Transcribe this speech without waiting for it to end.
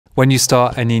When you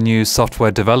start any new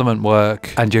software development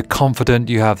work and you're confident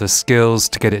you have the skills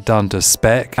to get it done to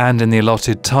spec and in the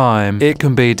allotted time, it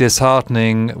can be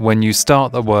disheartening when you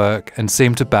start the work and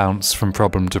seem to bounce from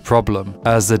problem to problem.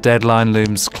 As the deadline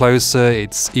looms closer,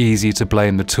 it's easy to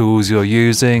blame the tools you're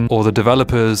using or the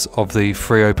developers of the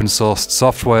free open source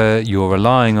software you're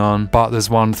relying on, but there's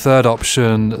one third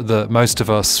option that most of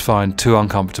us find too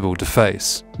uncomfortable to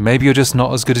face. Maybe you're just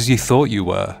not as good as you thought you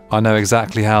were. I know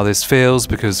exactly how this feels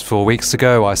because 4 weeks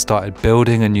ago I started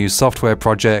building a new software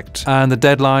project and the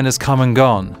deadline has come and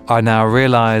gone. I now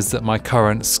realize that my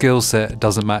current skill set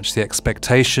doesn't match the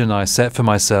expectation I set for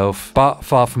myself, but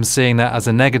far from seeing that as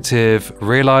a negative,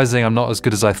 realizing I'm not as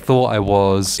good as I thought I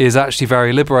was is actually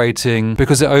very liberating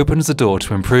because it opens the door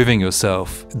to improving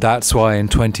yourself. That's why in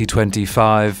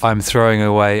 2025 I'm throwing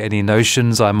away any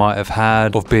notions I might have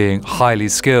had of being highly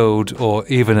skilled or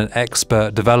even an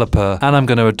expert developer, and I'm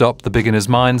going to adopt the beginner's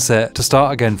mindset to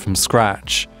start again from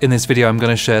scratch. In this video I'm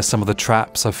going to share some of the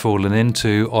traps I've fallen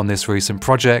into on this recent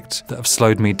project that have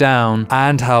slowed me down,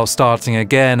 and how starting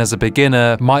again as a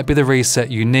beginner might be the reset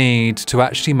you need to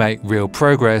actually make real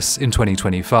progress in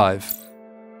 2025.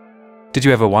 Did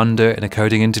you ever wonder in a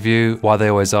coding interview why they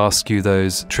always ask you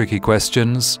those tricky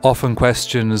questions? Often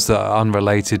questions that are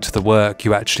unrelated to the work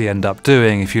you actually end up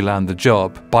doing if you land the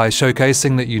job. By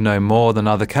showcasing that you know more than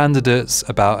other candidates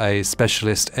about a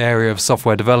specialist area of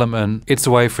software development, it's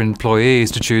a way for employees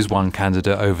to choose one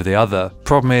candidate over the other.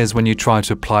 Problem is, when you try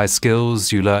to apply skills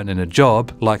you learn in a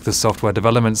job, like the software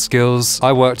development skills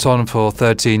I worked on for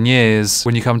 13 years,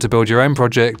 when you come to build your own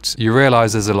project, you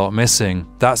realize there's a lot missing.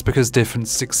 That's because different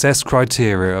success criteria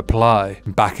apply.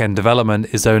 Back-end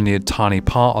development is only a tiny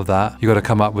part of that. You got to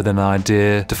come up with an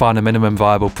idea, define a minimum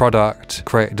viable product,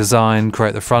 create a design,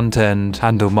 create the front end,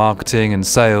 handle marketing and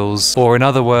sales, or in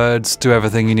other words, do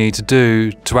everything you need to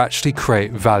do to actually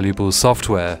create valuable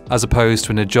software, as opposed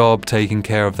to in a job taking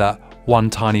care of that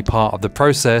one tiny part of the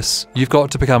process. You've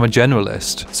got to become a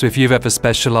generalist. So if you've ever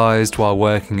specialized while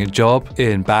working a job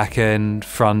in back-end,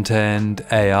 front-end,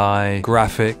 AI,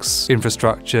 graphics,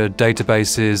 infrastructure,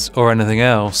 databases, or anything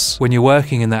else, when you're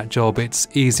working in that job, it's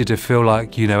easy to feel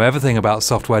like you know everything about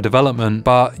software development,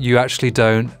 but you actually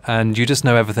don't, and you just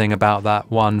know everything about that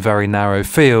one very narrow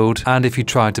field. And if you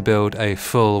try to build a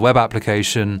full web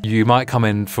application, you might come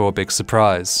in for a big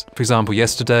surprise. For example,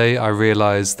 yesterday I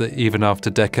realized that even after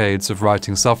decades of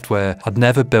writing software, I'd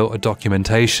never built a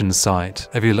documentation site.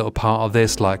 Every little part of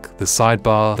this, like the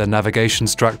sidebar, the navigation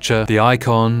structure, the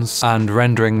icons, and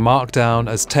rendering markdown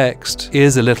as text,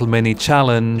 is a little mini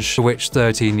challenge for which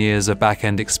 13 years of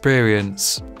back-end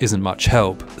experience isn't much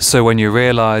help. So when you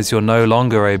realize you're no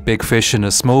longer a big fish in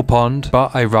a small pond,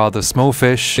 but a rather small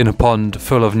fish in a pond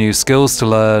full of new skills to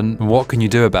learn, what can you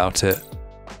do about it?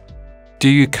 Do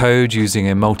you code using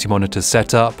a multi-monitor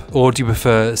setup, or do you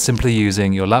prefer simply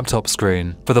using your laptop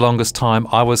screen? For the longest time,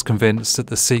 I was convinced that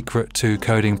the secret to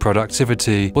coding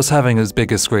productivity was having as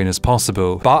big a screen as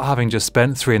possible. But having just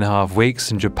spent 3.5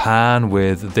 weeks in Japan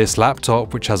with this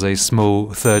laptop, which has a small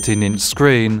 13-inch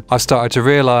screen, I've started to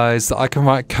realize that I can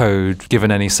write code given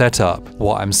any setup.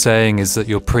 What I'm saying is that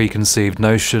your preconceived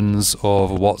notions of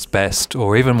what's best,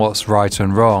 or even what's right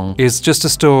and wrong, is just a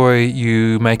story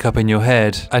you make up in your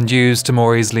head and use to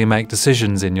more easily make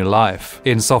decisions in your life.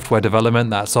 In software development,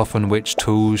 that's often which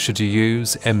tools should you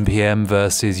use, NPM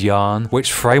versus Yarn,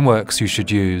 which frameworks you should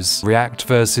use, React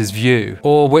versus Vue,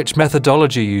 or which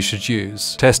methodology you should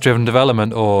use, test-driven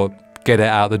development or get it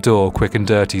out the door quick and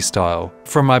dirty style.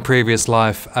 From my previous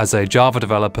life as a Java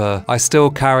developer, I still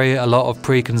carry a lot of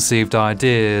preconceived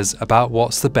ideas about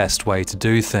what's the best way to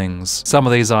do things. Some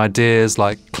of these ideas,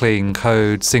 like clean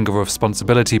code, single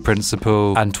responsibility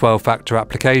principle, and 12-factor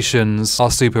applications,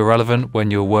 are super relevant when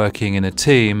you're working in a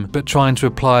team, but trying to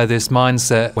apply this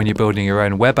mindset when you're building your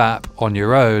own web app on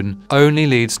your own only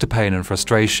leads to pain and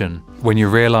frustration. When you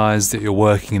realize that you're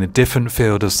working in a different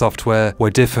field of software where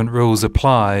different rules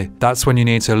apply, that's when you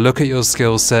need to look at your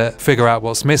skill set, figure out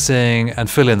what's missing, and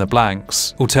fill in the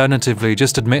blanks. Alternatively,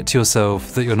 just admit to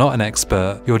yourself that you're not an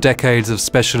expert. Your decades of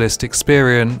specialist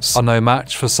experience are no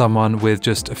match for someone with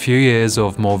just a few years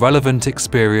of more relevant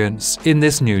experience in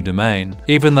this new domain.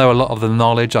 Even though a lot of the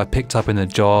knowledge I picked up in the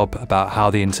job about how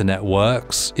the internet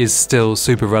works is still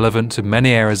super relevant to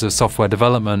many areas of software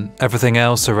development, everything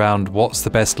else around what's the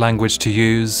best language to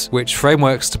use, which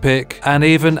frameworks to pick, and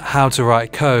even how to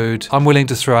write code, I'm willing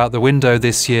to throw out the window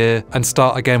this year and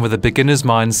start again with a beginner's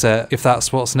mindset if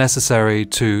that's what's necessary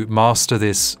to master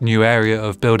this new area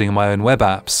of building my own web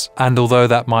apps. And although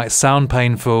that might sound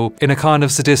painful, in a kind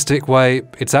of sadistic way,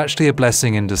 it's actually a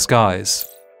blessing in disguise.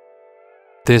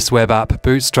 This web app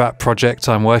bootstrap project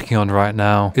I'm working on right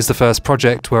now is the first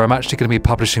project where I'm actually going to be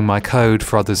publishing my code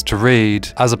for others to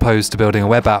read, as opposed to building a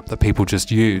web app that people just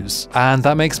use. And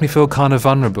that makes me feel kind of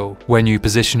vulnerable. When you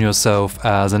position yourself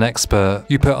as an expert,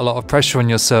 you put a lot of pressure on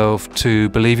yourself to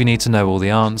believe you need to know all the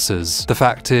answers. The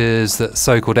fact is that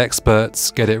so-called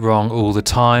experts get it wrong all the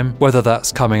time, whether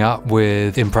that's coming up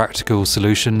with impractical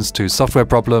solutions to software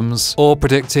problems or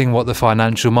predicting what the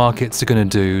financial markets are going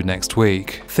to do next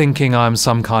week. Thinking I'm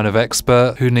some kind of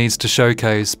expert who needs to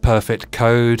showcase perfect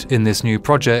code in this new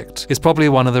project is probably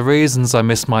one of the reasons I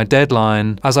missed my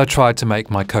deadline as I tried to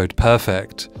make my code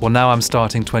perfect. Well, now I'm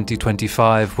starting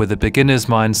 2025 with a beginner's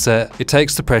mindset. It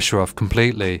takes the pressure off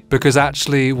completely, because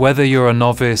actually whether you're a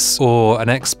novice or an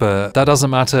expert, that doesn't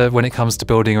matter when it comes to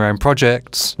building your own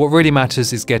projects. What really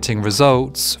matters is getting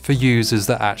results for users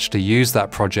that actually use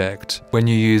that project. When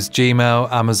you use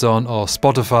Gmail, Amazon or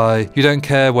Spotify, you don't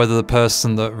care whether the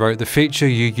person that wrote the feature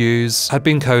you use had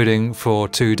been coding for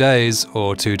 2 days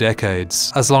or 2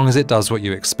 decades, as long as it does what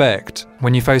you expect.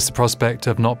 When you face the prospect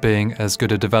of not being as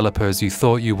good a developer as you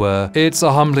thought you were, it's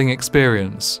a humbling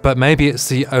experience, but maybe it's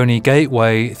the only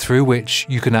gateway through which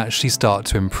you can actually start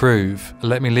to improve.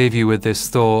 Let me leave you with this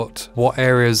thought. What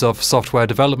areas of software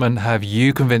development have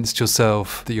you convinced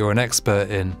yourself that you're an expert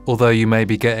in? Although you may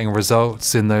be getting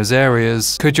results in those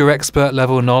areas, could your expert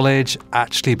level knowledge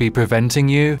actually be preventing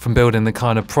you from building the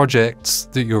kind of projects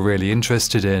that you're really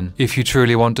interested in? If you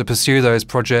truly want to pursue those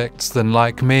projects, then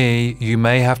like me, you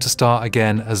may have to start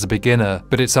again as a beginner,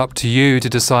 but it's up to you to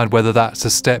decide whether that's a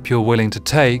step you're willing to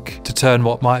take to turn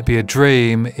what might be a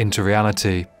dream into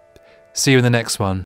reality. See you in the next one.